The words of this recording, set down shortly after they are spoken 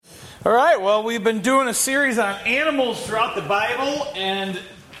All right, well, we've been doing a series on animals throughout the Bible, and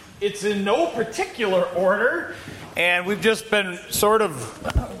it's in no particular order. And we've just been sort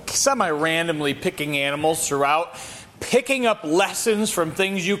of semi-randomly picking animals throughout, picking up lessons from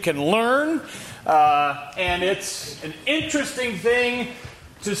things you can learn. And it's an interesting thing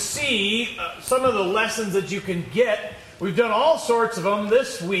to see some of the lessons that you can get. We've done all sorts of them.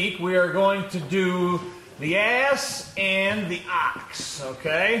 This week we are going to do the ass and the ox,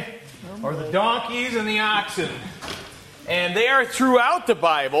 okay? Or the donkeys and the oxen. And they are throughout the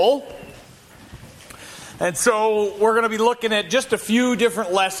Bible. And so we're going to be looking at just a few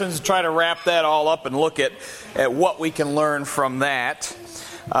different lessons to try to wrap that all up and look at what we can learn from that.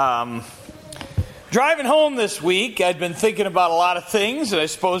 Driving home this week, I'd been thinking about a lot of things, and I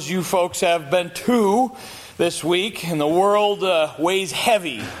suppose you folks have been too this week. And the world weighs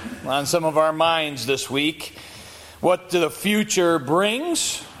heavy on some of our minds this week. What the future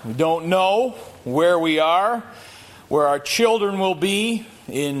brings, we don't know where we are, where our children will be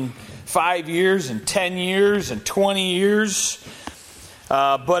in 5 years and 10 years and 20 years.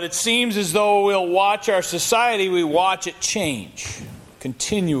 But it seems as though we'll watch our society, we watch it change,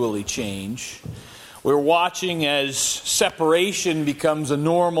 continually change. We're watching as separation becomes a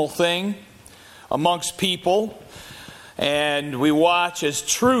normal thing amongst people. And we watch as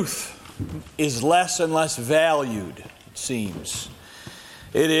truth is less and less valued, it seems.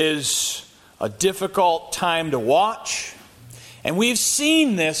 It is a difficult time to watch. And we've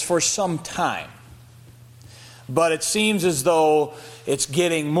seen this for some time. But it seems as though it's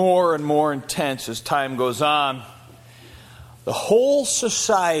getting more and more intense as time goes on. The whole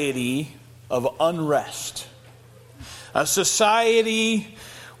society of unrest. A society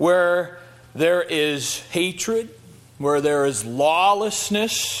where there is hatred, where there is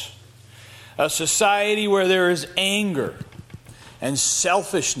lawlessness. A society where there is anger and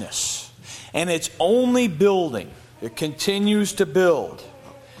selfishness. And it's only building. It continues to build.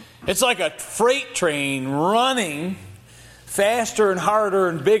 It's like a freight train running faster and harder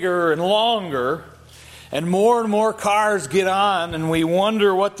and bigger and longer. And more cars get on, and we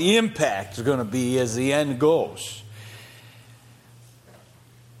wonder what the impact is going to be as the end goes.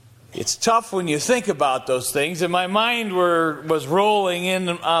 It's tough when you think about those things, and my mind was rolling in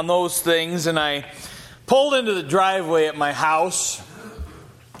on those things, and I pulled into the driveway at my house,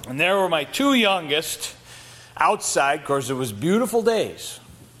 and there were my two youngest outside. Of course, it was beautiful days,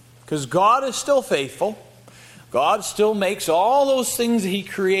 because God is still faithful. God still makes all those things that He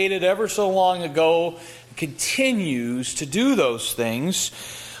created ever so long ago, continues to do those things.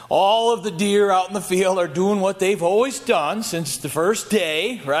 All of the deer out in the field are doing what they've always done since the first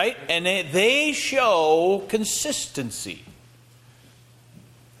day, right? And they show consistency.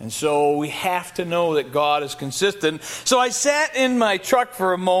 And so we have to know that God is consistent. So I sat in my truck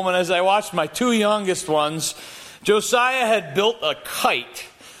for a moment as I watched my two youngest ones. Josiah had built a kite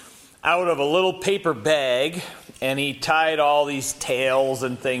out of a little paper bag, and he tied all these tails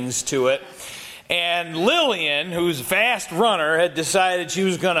and things to it. And Lillian, who's a fast runner, had decided she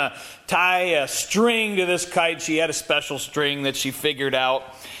was going to tie a string to this kite. She had a special string that she figured out.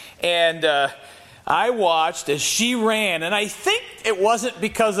 And I watched as she ran. And I think it wasn't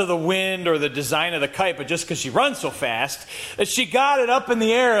because of the wind or the design of the kite, but just because she runs so fast, that she got it up in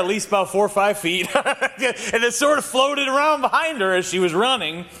the air at least about 4 or 5 feet. And it sort of floated around behind her as she was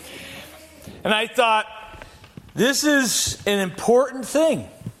running. And I thought, this is an important thing.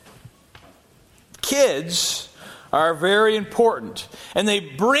 Kids are very important, and they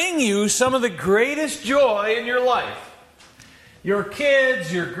bring you some of the greatest joy in your life. Your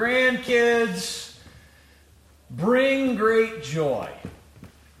kids, your grandkids bring great joy.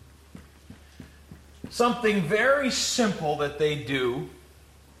 Something very simple that they do.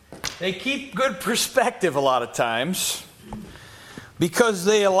 They keep good perspective a lot of times because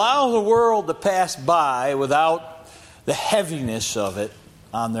they allow the world to pass by without the heaviness of it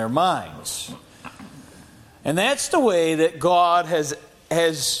on their minds. And that's the way that God has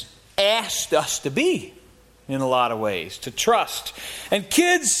asked us to be in a lot of ways, to trust. And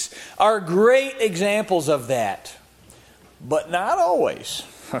kids are great examples of that, but not always.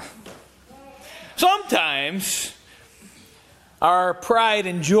 Sometimes our pride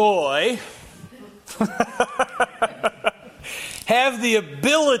and joy have the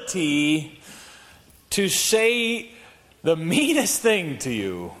ability to say the meanest thing to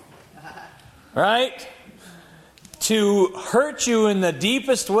you, right? To hurt you in the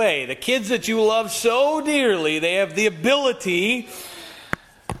deepest way. The kids that you love so dearly, they have the ability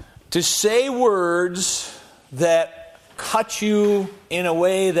to say words that cut you in a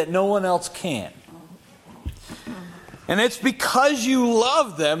way that no one else can. And it's because you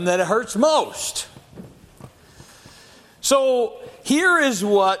love them that it hurts most. So here is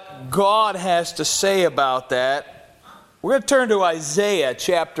what God has to say about that. We're going to turn to Isaiah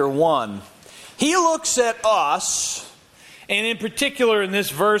chapter 1. He looks at us, and in particular in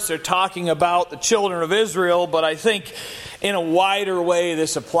this verse they're talking about the children of Israel, but I think in a wider way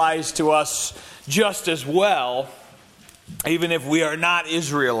this applies to us just as well, even if we are not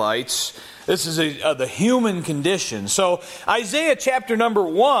Israelites. This is the human condition. So Isaiah chapter number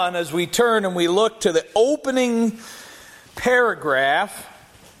 1, as we turn and we look to the opening paragraph,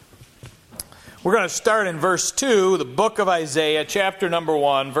 we're going to start in verse 2, the book of Isaiah, chapter number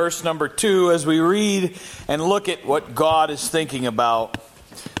 1, verse number 2, as we read and look at what God is thinking about.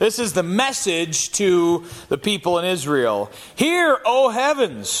 This is the message to the people in Israel. Hear, O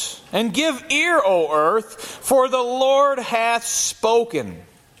heavens, and give ear, O earth, for the Lord hath spoken.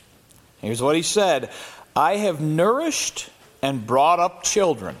 Here's what he said. I have nourished and brought up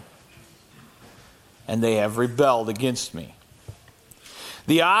children, and they have rebelled against me.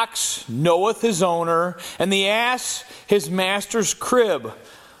 The ox knoweth his owner, and the ass his master's crib.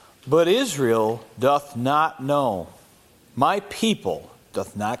 But Israel doth not know. My people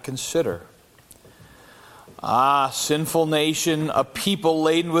doth not consider. Ah, sinful nation, a people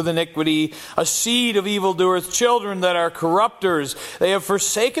laden with iniquity, a seed of evildoers, children that are corrupters. They have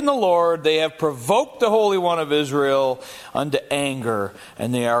forsaken the Lord, they have provoked the Holy One of Israel unto anger,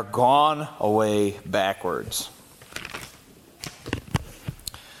 and they are gone away backwards.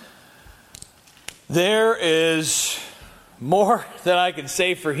 There is more than I can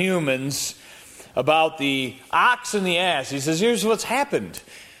say for humans about the ox and the ass. He says, here's what's happened.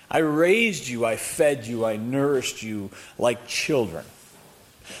 I raised you, I fed you, I nourished you like children.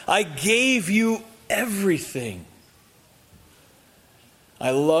 I gave you everything.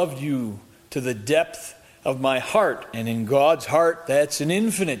 I loved you to the depth of my heart. And in God's heart, that's an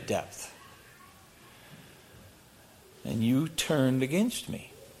infinite depth. And you turned against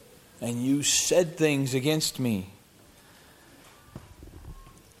me. And you said things against me.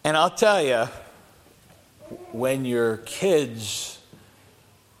 And I'll tell you, when your kids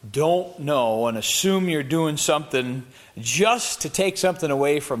don't know and assume you're doing something just to take something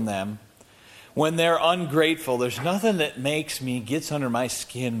away from them, when they're ungrateful, there's nothing that gets under my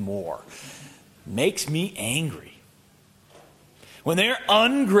skin more. Makes me angry. When they're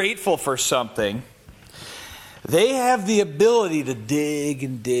ungrateful for something, they have the ability to dig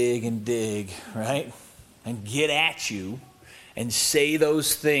and dig and dig, right? And get at you and say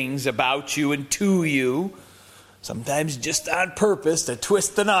those things about you and to you. Sometimes just on purpose to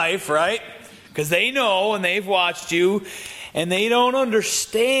twist the knife, right? Because they know and they've watched you and they don't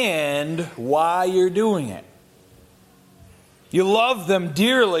understand why you're doing it. You love them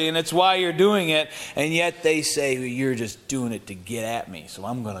dearly and it's why you're doing it, and yet they say, well, you're just doing it to get at me, so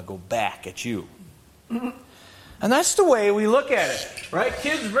I'm going to go back at you. And that's the way we look at it, right?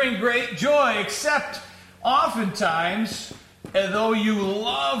 Kids bring great joy, except oftentimes, though you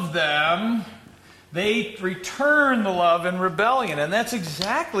love them, they return the love in rebellion. And that's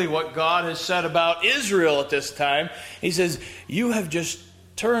exactly what God has said about Israel at this time. He says, you have just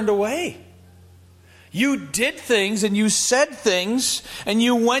turned away. You did things and you said things and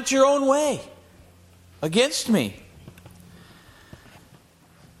you went your own way against me.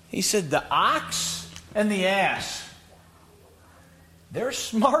 He said, the ox and the ass, they're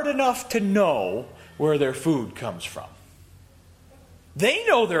smart enough to know where their food comes from. They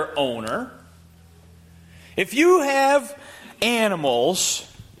know their owner. If you have animals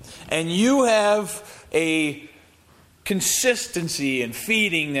and you have a consistency in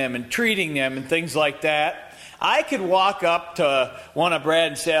feeding them and treating them and things like that, I could walk up to one of Brad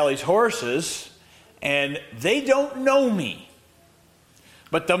and Sally's horses and they don't know me.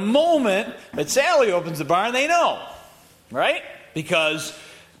 But the moment that Sally opens the barn, they know, right? Because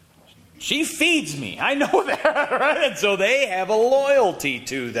she feeds me. I know that, right? And so they have a loyalty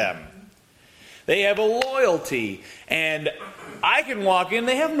to them. They have a loyalty. And I can walk in,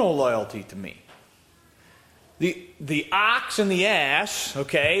 they have no loyalty to me. The ox and the ass,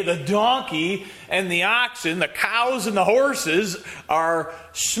 okay, the donkey and the oxen, the cows and the horses are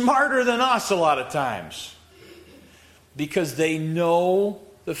smarter than us a lot of times. Because they know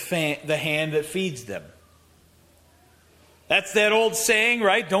the hand that feeds them. That's that old saying,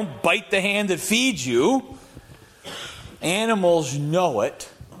 right? Don't bite the hand that feeds you. Animals know it.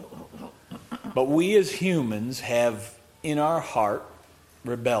 But we as humans have in our heart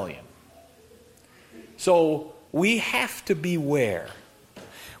rebellion. So we have to beware.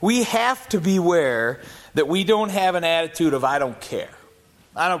 We have to beware that we don't have an attitude of I don't care.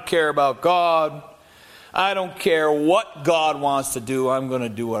 I don't care about God. I don't care what God wants to do. I'm going to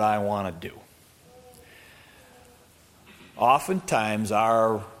do what I want to do. Oftentimes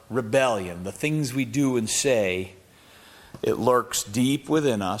our rebellion, the things we do and say, it lurks deep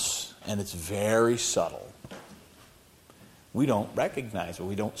within us and it's very subtle. We don't recognize it.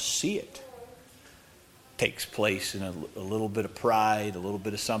 We don't see it. It takes place in a little bit of pride, a little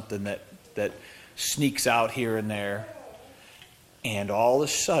bit of something that sneaks out here and there. And all of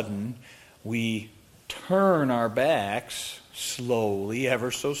a sudden, we turn our backs slowly,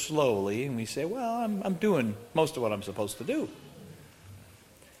 ever so slowly, and we say, well, I'm doing most of what I'm supposed to do.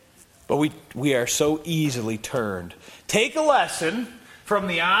 But we are so easily turned. Take a lesson from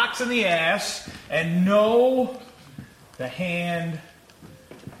the ox and the ass and know the hand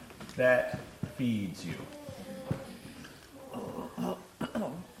that feeds you.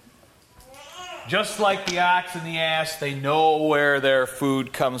 Just like the ox and the ass, they know where their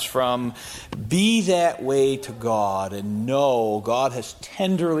food comes from. Be that way to God and know God has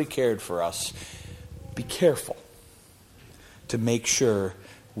tenderly cared for us. Be careful to make sure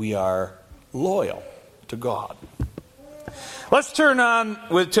we are loyal to God. Let's turn on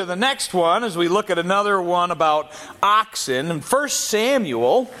to the next one as we look at another one about oxen. In 1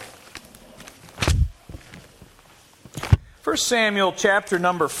 Samuel chapter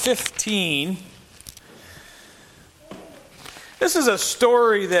number 15. This is a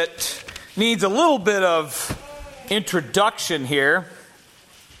story that needs a little bit of introduction here.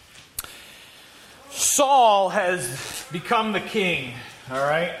 Saul has become the king, all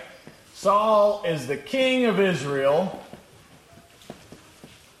right? Saul is the king of Israel.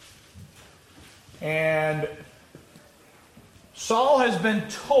 And Saul has been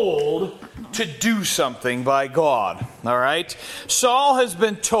told to do something by God, all right? Saul has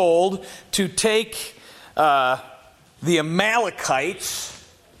been told to take the Amalekites,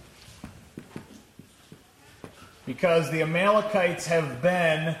 because the Amalekites have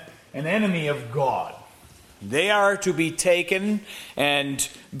been an enemy of God. They are to be taken, and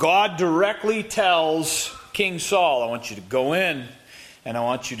God directly tells King Saul, I want you to go in, and I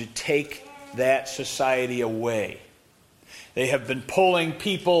want you to take that society away. They have been pulling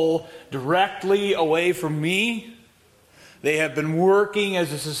people directly away from me. They have been working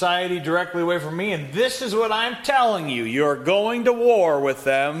as a society directly away from me. And this is what I'm telling you. You're going to war with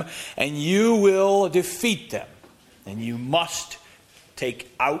them, and you will defeat them. And you must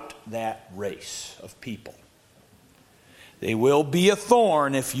take out that race of people. They will be a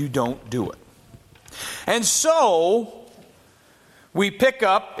thorn if you don't do it. And so we pick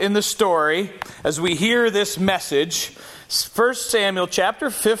up in the story as we hear this message. 1 Samuel chapter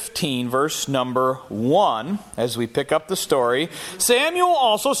 15, verse number 1, as we pick up the story. Samuel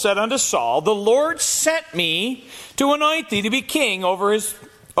also said unto Saul, the Lord sent me to anoint thee to be king over his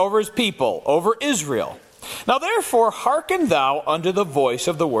people, over Israel. Now therefore hearken thou unto the voice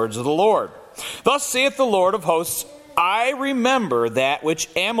of the words of the Lord. Thus saith the Lord of hosts, I remember that which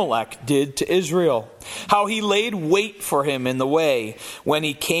Amalek did to Israel, how he laid wait for him in the way when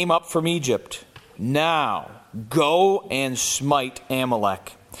he came up from Egypt. Now go and smite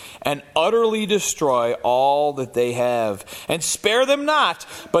Amalek, and utterly destroy all that they have, and spare them not,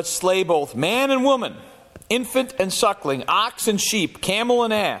 but slay both man and woman, infant and suckling, ox and sheep, camel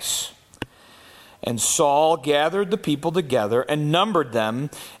and ass. And Saul gathered the people together and numbered them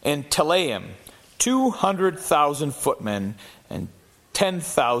in Telaim, 200,000 footmen and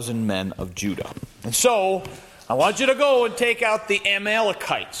 10,000 men of Judah. And so, I want you to go and take out the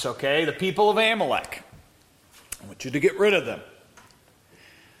Amalekites, okay? The people of Amalek. I want you to get rid of them.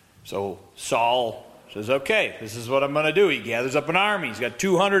 So Saul says, okay, this is what I'm going to do. He gathers up an army. He's got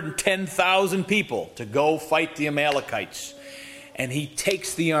 210,000 people to go fight the Amalekites. And he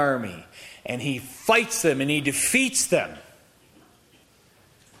takes the army, and he fights them, and he defeats them.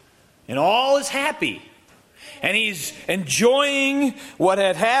 And all is happy. And he's enjoying what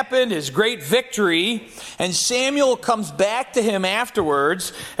had happened, his great victory. And Samuel comes back to him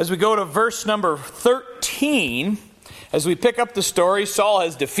afterwards. As we go to verse number 13, as we pick up the story, Saul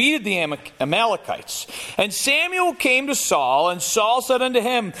has defeated the Amalekites. And Samuel came to Saul, and Saul said unto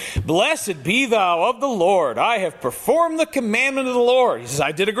him, Blessed be thou of the Lord. I have performed the commandment of the Lord. He says,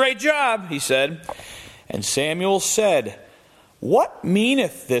 I did a great job, he said. And Samuel said, What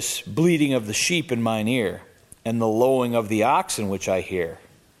meaneth this bleating of the sheep in mine ear, and the lowing of the oxen which I hear?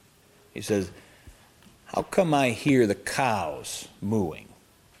 He says, How come I hear the cows mooing?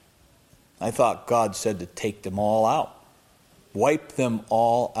 I thought God said to take them all out. Wipe them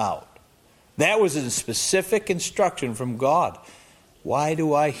all out. That was a specific instruction from God. Why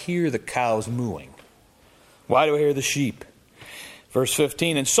do I hear the cows mooing? Why do I hear the sheep? Verse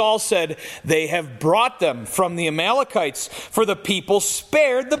 15, and Saul said, they have brought them from the Amalekites, for the people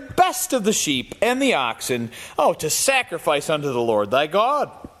spared the best of the sheep and the oxen, to sacrifice unto the Lord thy God.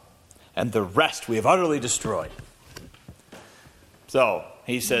 And the rest we have utterly destroyed. So,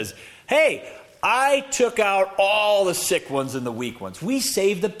 he says, hey, I took out all the sick ones and the weak ones. We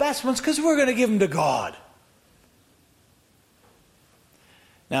saved the best ones because we're going to give them to God.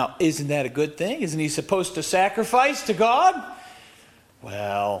 Now, isn't that a good thing? Isn't he supposed to sacrifice to God?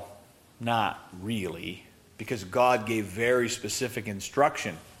 Well, not really, because God gave very specific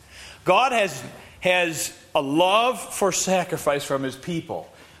instruction. God has a love for sacrifice from his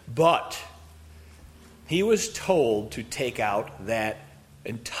people, but he was told to take out that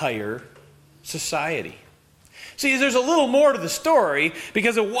entire society. See, there's a little more to the story,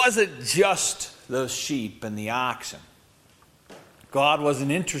 because it wasn't just the sheep and the oxen. God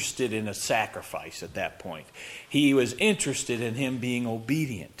wasn't interested in a sacrifice at that point. He was interested in him being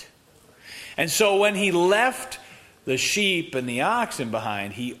obedient. And so when he left the sheep and the oxen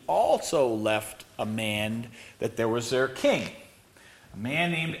behind, he also left a man that there was their king, a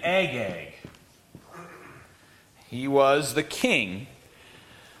man named Agag. He was the king,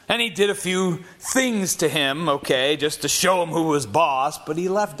 and he did a few things to him, just to show him who was boss, but he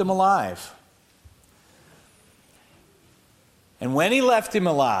left him alive. And when he left him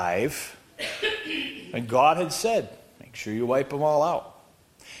alive, and God had said, make sure you wipe them all out.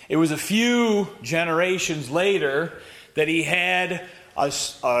 It was a few generations later that he had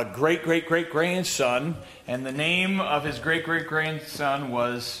a great-great-great-grandson, and the name of his great-great-grandson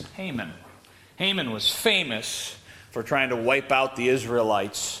was Haman. Haman was famous for trying to wipe out the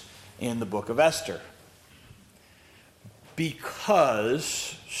Israelites in the book of Esther,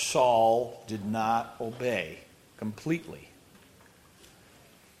 because Saul did not obey completely.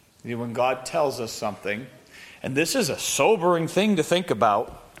 When God tells us something, and this is a sobering thing to think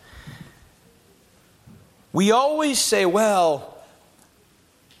about, we always say, well,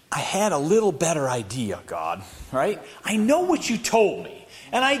 I had a little better idea, God, right? I know what you told me,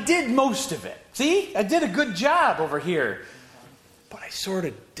 and I did most of it. See, I did a good job over here, but I sort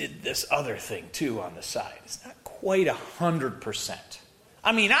of did this other thing too on the side. It's not quite 100%.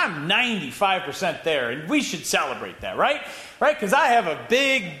 I mean, I'm 95% there, and we should celebrate that, right? Right? Because I have a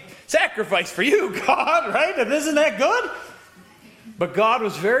big sacrifice for you, God, right? And isn't that good? But God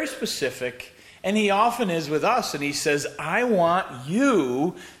was very specific, and he often is with us, and he says, I want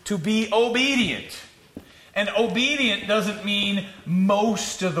you to be obedient. And obedient doesn't mean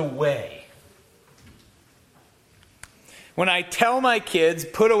most of the way. When I tell my kids,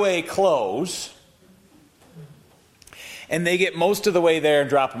 put away clothes, and they get most of the way there and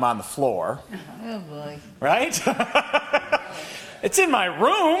drop them on the floor. Oh, boy. Right? It's in my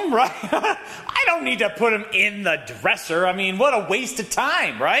room, right? I don't need to put them in the dresser. I mean, what a waste of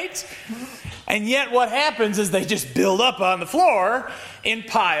time, right? And yet what happens is they just build up on the floor in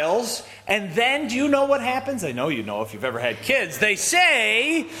piles. And then do you know what happens? I know you know if you've ever had kids. They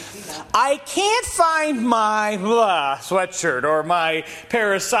say, I can't find my sweatshirt or my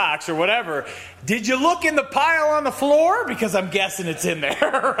pair of socks or whatever. Did you look in the pile on the floor? Because I'm guessing it's in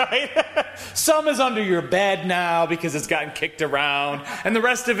there, right? Some is under your bed now because it's gotten kicked around. And the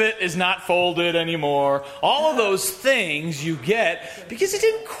rest of it is not folded anymore. All of those things you get because it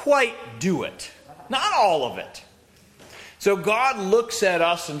didn't quite do it. Not all of it. So God looks at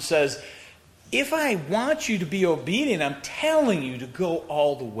us and says, if I want you to be obedient, I'm telling you to go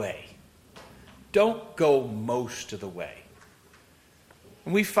all the way. Don't go most of the way.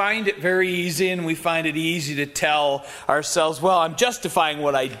 And we find it very easy, and we find it easy to tell ourselves, well, I'm justifying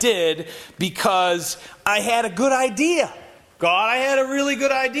what I did because I had a good idea. God, I had a really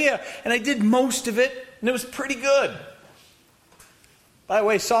good idea, and I did most of it, and it was pretty good. By the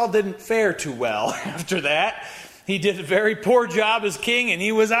way, Saul didn't fare too well after that. He did a very poor job as king, and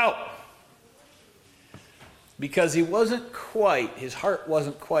he was out. Because his heart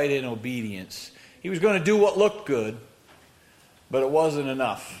wasn't quite in obedience. He was going to do what looked good, but it wasn't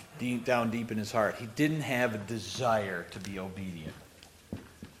enough down deep in his heart. He didn't have a desire to be obedient.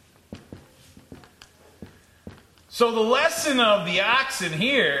 So the lesson of the oxen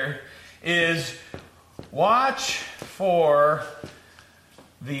here is watch for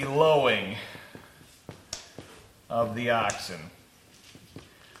the lowing of the oxen.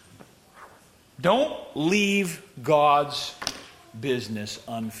 Don't leave God's business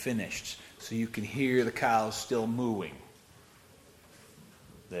unfinished so you can hear the cows still mooing.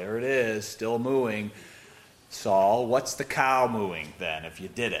 There it is, still mooing. Saul, what's the cow mooing then if you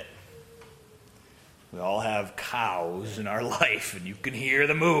did it? We all have cows in our life, and you can hear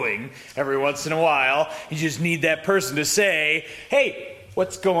the mooing every once in a while. You just need that person to say, hey,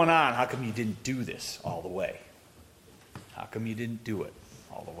 what's going on? How come you didn't do this all the way? How come you didn't do it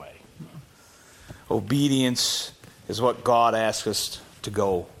all the way? Obedience is what God asks us to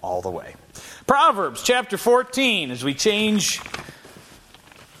go all the way. Proverbs chapter 14, as we change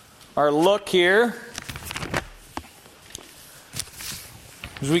our look here.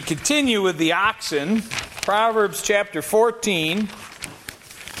 As we continue with the oxen, Proverbs chapter 14.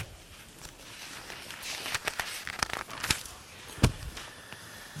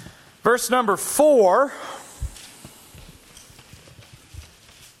 Verse number 4.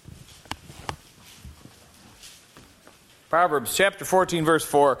 Proverbs chapter 14, verse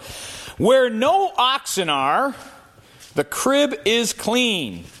 4. Where no oxen are, the crib is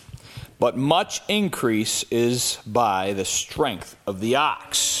clean, but much increase is by the strength of the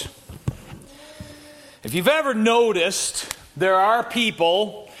ox. If you've ever noticed, there are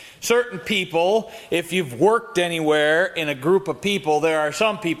people, certain people, if you've worked anywhere in a group of people, there are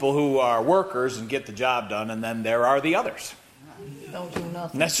some people who are workers and get the job done, and then there are the others. Don't do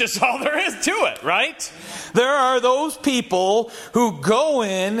nothing. And that's just all there is to it, right? There are those people who go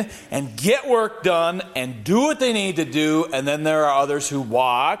in and get work done and do what they need to do, and then there are others who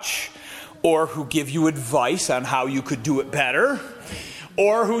watch, or who give you advice on how you could do it better,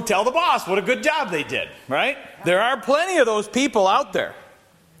 or who tell the boss what a good job they did, right? There are plenty of those people out there.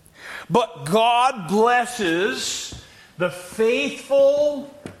 But God blesses the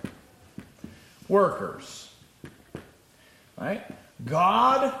faithful workers, right?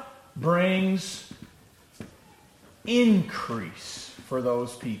 God brings increase for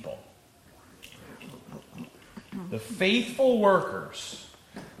those people. The faithful workers.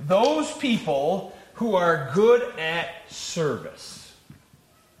 Those people who are good at service.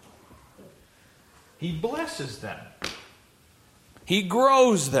 He blesses them. He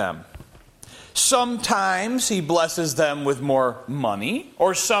grows them. Sometimes He blesses them with more money,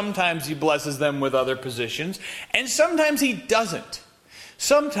 or sometimes He blesses them with other positions, and sometimes He doesn't.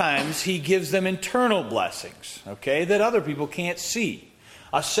 Sometimes He gives them internal blessings, okay, that other people can't see.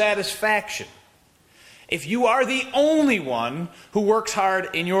 A satisfaction. If you are the only one who works hard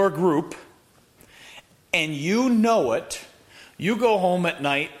in your group, and you know it, you go home at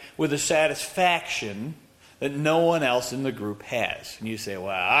night with a satisfaction that no one else in the group has. And you say, well,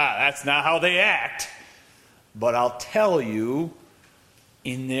 that's not how they act. But I'll tell you,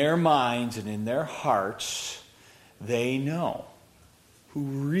 in their minds and in their hearts, they know who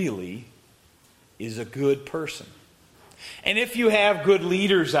really is a good person. And if you have good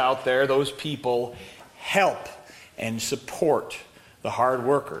leaders out there, those people help and support the hard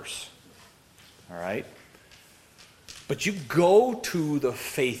workers. All right? But you go to the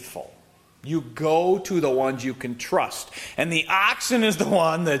faithful. You go to the ones you can trust. And the oxen is the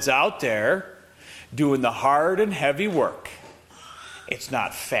one that's out there doing the hard and heavy work. It's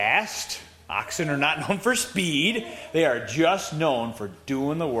not fast. Oxen are not known for speed. They are just known for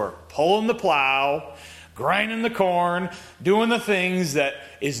doing the work. Pulling the plow, grinding the corn, doing the things that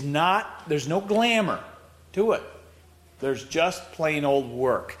is not, there's no glamour to it. There's just plain old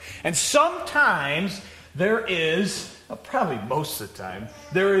work. And sometimes there is, probably most of the time,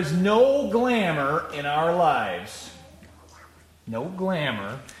 there is no glamour in our lives. No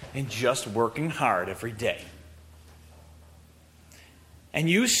glamour in just working hard every day. And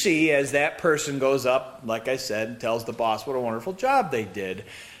you see as that person goes up, like I said, and tells the boss what a wonderful job they did.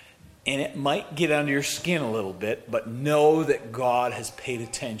 And it might get under your skin a little bit, but know that God has paid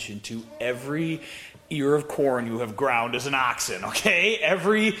attention to every ear of corn you have ground as an oxen, okay?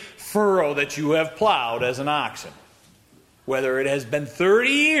 Every furrow that you have plowed as an oxen. Whether it has been 30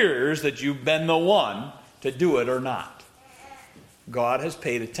 years that you've been the one to do it or not. God has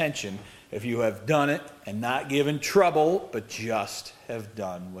paid attention if you have done it and not given trouble, but just have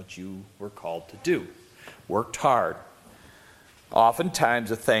done what you were called to do. Worked hard.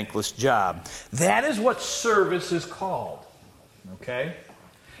 Oftentimes a thankless job. That is what service is called. Okay?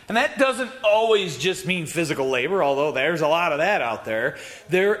 And that doesn't always just mean physical labor, although there's a lot of that out there.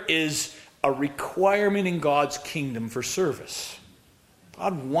 There is a requirement in God's kingdom for service.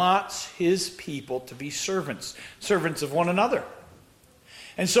 God wants His people to be servants of one another.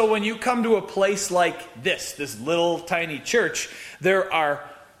 And so when you come to a place like this little tiny church, there are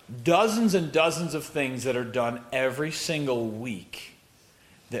dozens and dozens of things that are done every single week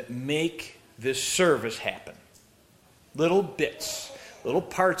that make this service happen. Little bits. Little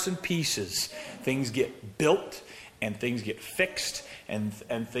parts and pieces. Things get built and things get fixed and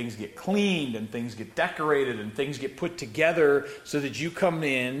things get cleaned and things get decorated and things get put together so that you come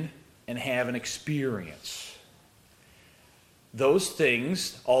in and have an experience. Those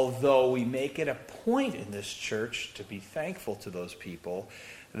things, although we make it a point in this church to be thankful to those people,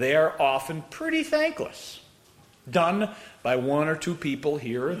 they are often pretty thankless. Done by one or two people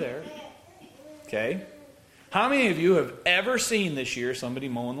here or there. Okay? How many of you have ever seen this year somebody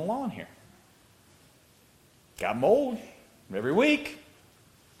mowing the lawn here? Got mold every week.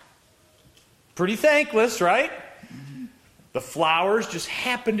 Pretty thankless, right? The flowers just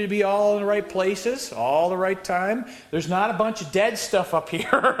happen to be all in the right places, all the right time. There's not a bunch of dead stuff up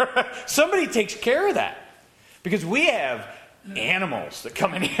here. Somebody takes care of that. Because we have animals that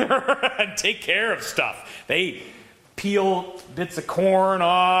come in here and take care of stuff. They peel bits of corn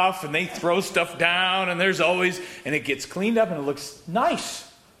off and they throw stuff down, and it gets cleaned up and it looks nice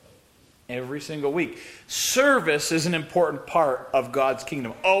every single week. Service is an important part of God's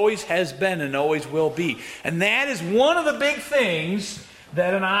kingdom. Always has been and always will be. And that is one of the big things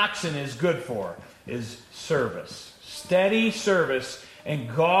that an oxen is good for, is service. Steady service,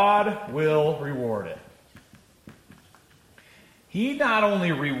 and God will reward it. He not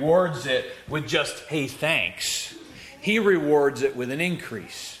only rewards it with just, hey, thanks. He rewards it with an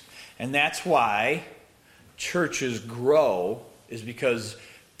increase. And that's why churches grow, is because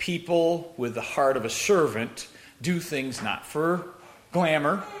people with the heart of a servant do things not for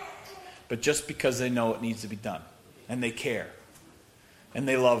glamour, but just because they know it needs to be done. And they care. And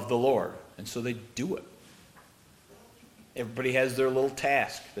they love the Lord. And so they do it. Everybody has their little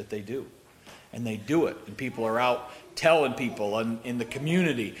task that they do. And they do it. And people are out telling people in the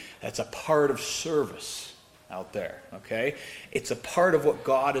community. That's a part of service out there. Okay? It's a part of what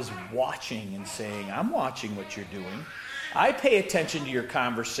God is watching and saying, I'm watching what you're doing. I pay attention to your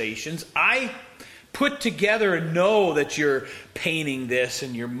conversations. I put together and know that you're painting this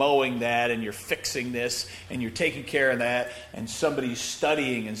and you're mowing that and you're fixing this and you're taking care of that, and somebody's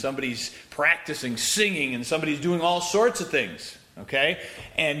studying and somebody's practicing singing and somebody's doing all sorts of things. Okay?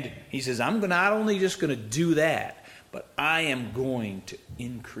 And he says, I'm not only just going to do that, but I am going to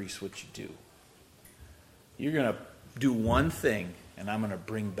increase what you do. You're going to do one thing and I'm going to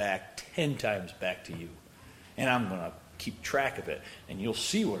bring back 10 times back to you. And I'm going to keep track of it, and you'll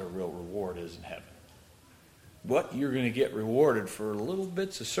see what a real reward is in heaven. What you're going to get rewarded for little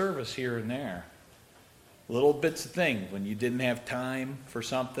bits of service here and there. Little bits of things when you didn't have time for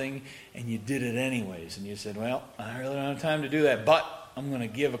something and you did it anyways. And you said, well, I really don't have time to do that, but I'm going to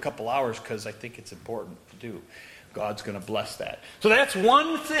give a couple hours because I think it's important to do. God's going to bless that. So that's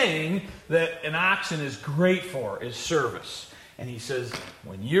one thing that an oxen is great for, is service. And he says,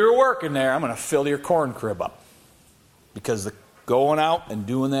 when you're working there, I'm going to fill your corn crib up. Because going out and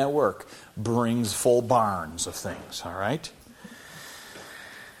doing that work brings full barns of things, all right?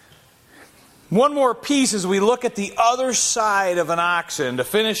 One more piece as we look at the other side of an oxen. To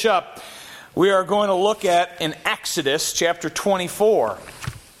finish up, we are going to look at in Exodus chapter 24.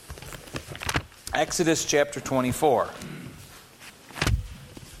 Exodus chapter 24.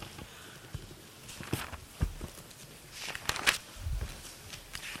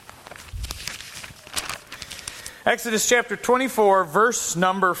 Exodus chapter 24, verse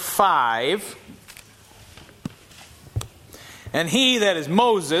number 5. And he, that is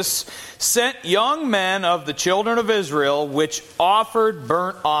Moses, sent young men of the children of Israel, which offered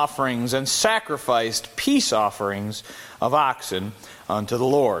burnt offerings and sacrificed peace offerings of oxen unto the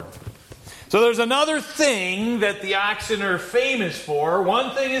Lord. So there's another thing that the oxen are famous for.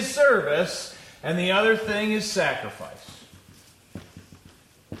 One thing is service, and the other thing is sacrifice.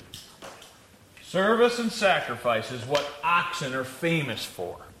 Service and sacrifice is what oxen are famous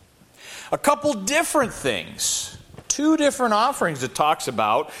for. A couple different things. Two different offerings it talks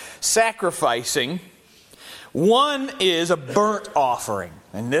about sacrificing. One is a burnt offering.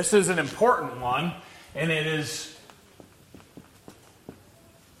 And this is an important one. And it is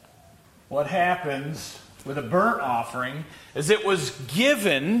what happens with a burnt offering is it was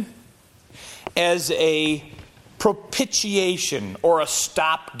given as a propitiation or a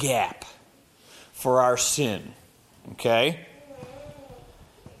stopgap for our sin. Okay?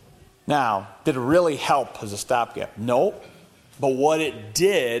 Now, did it really help as a stopgap? No. But what it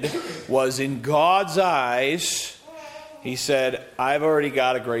did was, in God's eyes, He said, I've already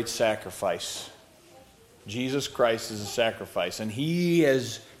got a great sacrifice. Jesus Christ is a sacrifice. And He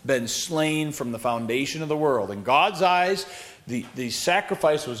has been slain from the foundation of the world. In God's eyes, the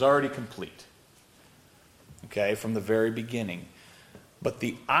sacrifice was already complete. Okay? From the very beginning. But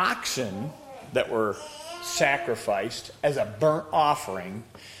the oxen that were sacrificed as a burnt offering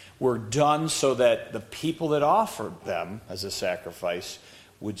were done so that the people that offered them as a sacrifice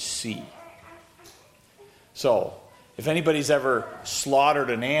would see. So, If anybody's ever slaughtered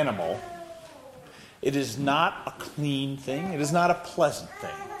an animal, it is not a clean thing. It is not a pleasant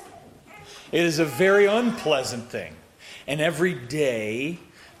thing. It is a very unpleasant thing. And every day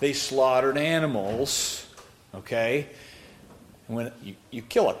they slaughtered animals, okay? And when you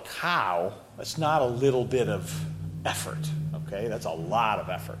kill a cow, that's not a little bit of effort, okay? That's a lot of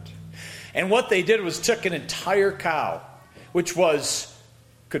effort. And what they did was took an entire cow, which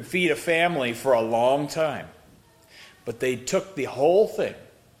could feed a family for a long time. But they took the whole thing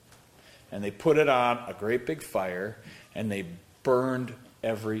and they put it on a great big fire and they burned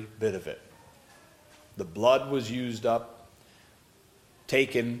every bit of it. The blood was used up,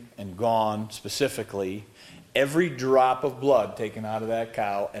 taken and gone specifically. Every drop of blood taken out of that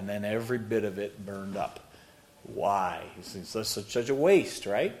cow, and then every bit of it burned up. Why? It's such a waste,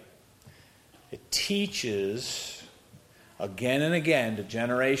 right? It teaches again and again to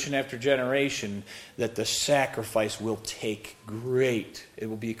generation after generation that the sacrifice will it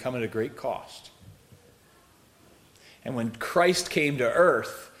will become at a great cost. And when Christ came to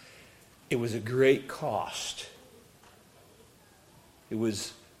earth, it was a great cost. It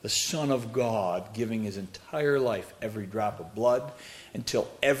was the Son of God giving his entire life, every drop of blood, until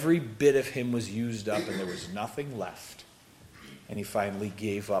every bit of him was used up and there was nothing left. And he finally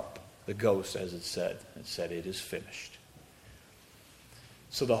gave up the ghost, as it said. It said, "It is finished."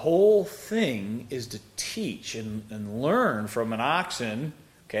 So the whole thing is to teach and learn from an oxen,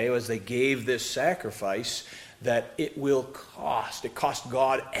 okay, as they gave this sacrifice, that it will cost. It cost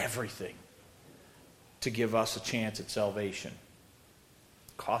God everything to give us a chance at salvation.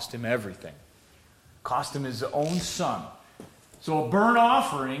 It cost him everything. It cost him his own son. So a burnt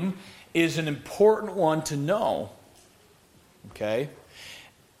offering is an important one to know. Okay?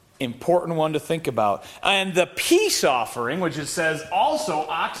 Important one to think about. And the peace offering, which it says also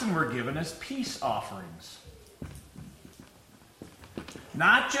oxen were given as peace offerings.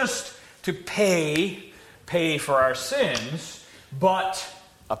 Not just to pay for our sins, but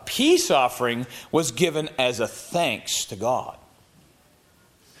a peace offering was given as a thanks to God.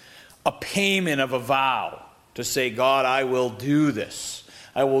 A payment of a vow to say, "God, I will do this.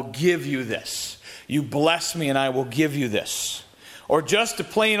 I will give you this. You bless me and I will give you this." Or just a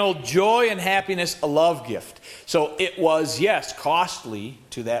plain old joy and happiness, a love gift. So it was, yes, costly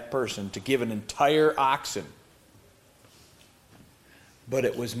to that person to give an entire oxen. But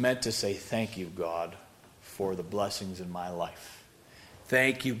it was meant to say, "Thank you, God, for the blessings in my life.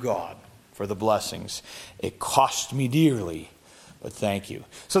 Thank you, God, for the blessings. It cost me dearly, but thank you."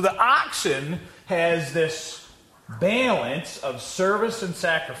 So the oxen has this balance of service and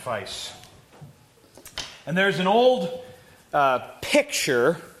sacrifice. And there's an old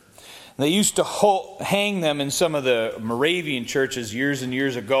picture. They used to hang them in some of the Moravian churches years and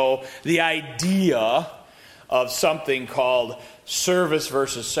years ago. The idea of something called service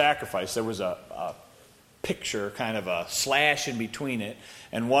versus sacrifice. There was a picture, kind of a slash in between it,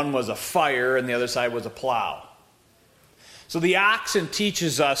 and one was a fire and the other side was a plow. So the oxen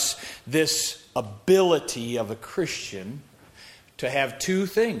teaches us this ability of a Christian to have two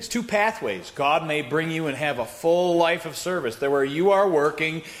things, two pathways. God may bring you and have a full life of service there where you are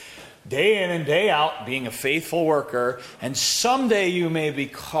working day in and day out, being a faithful worker, and someday you may be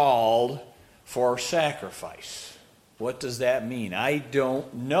called for sacrifice. What does that mean? I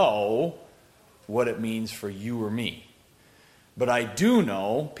don't know what it means for you or me. But I do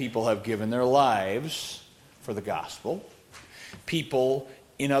know people have given their lives for the gospel. People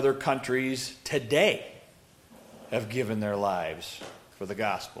in other countries today have given their lives for the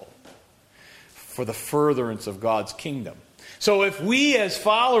gospel, for the furtherance of God's kingdom. So if we as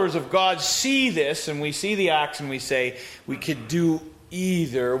followers of God see this and we see the oxen, we say we could do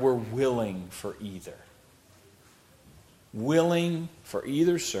either, we're willing for either. Willing for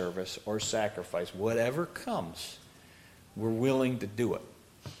either service or sacrifice, whatever comes, we're willing to do it.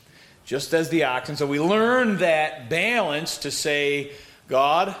 Just as the oxen. So we learn that balance to say,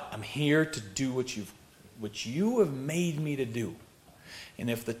 "God, I'm here to do what you have made me to do. And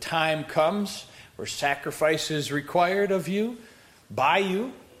if the time comes where sacrifice is required of you, by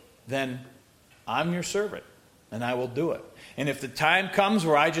you, then I'm your servant, and I will do it. And if the time comes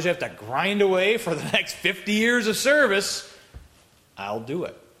where I just have to grind away for the next 50 years of service, I'll do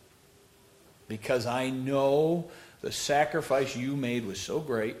it. Because I know the sacrifice you made was so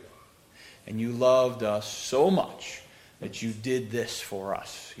great, and you loved us so much that you did this for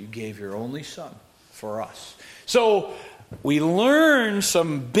us. You gave your only son for us." So we learn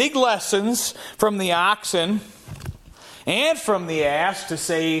some big lessons from the oxen and from the ass to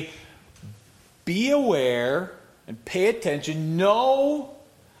say, be aware and pay attention. Know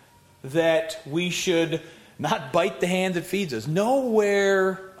that we should not bite the hand that feeds us. Know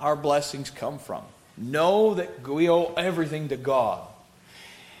where our blessings come from. Know that we owe everything to God.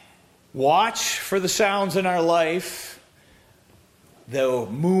 Watch for the sounds in our life, the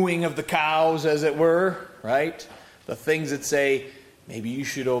mooing of the cows, as it were, right? The things that say, maybe you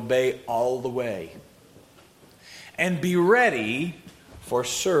should obey all the way. And be ready for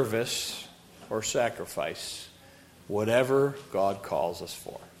service or sacrifice, whatever God calls us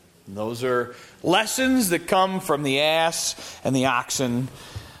for. And those are lessons that come from the ass and the oxen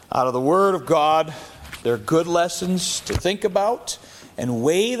out of the Word of God. They're good lessons to think about and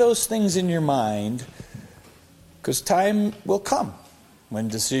weigh those things in your mind, because time will come when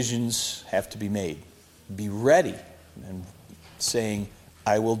decisions have to be made. Be ready and saying,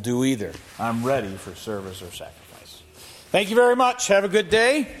 I will do either. I'm ready for service or sacrifice. Thank you very much. Have a good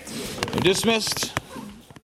day. You're dismissed.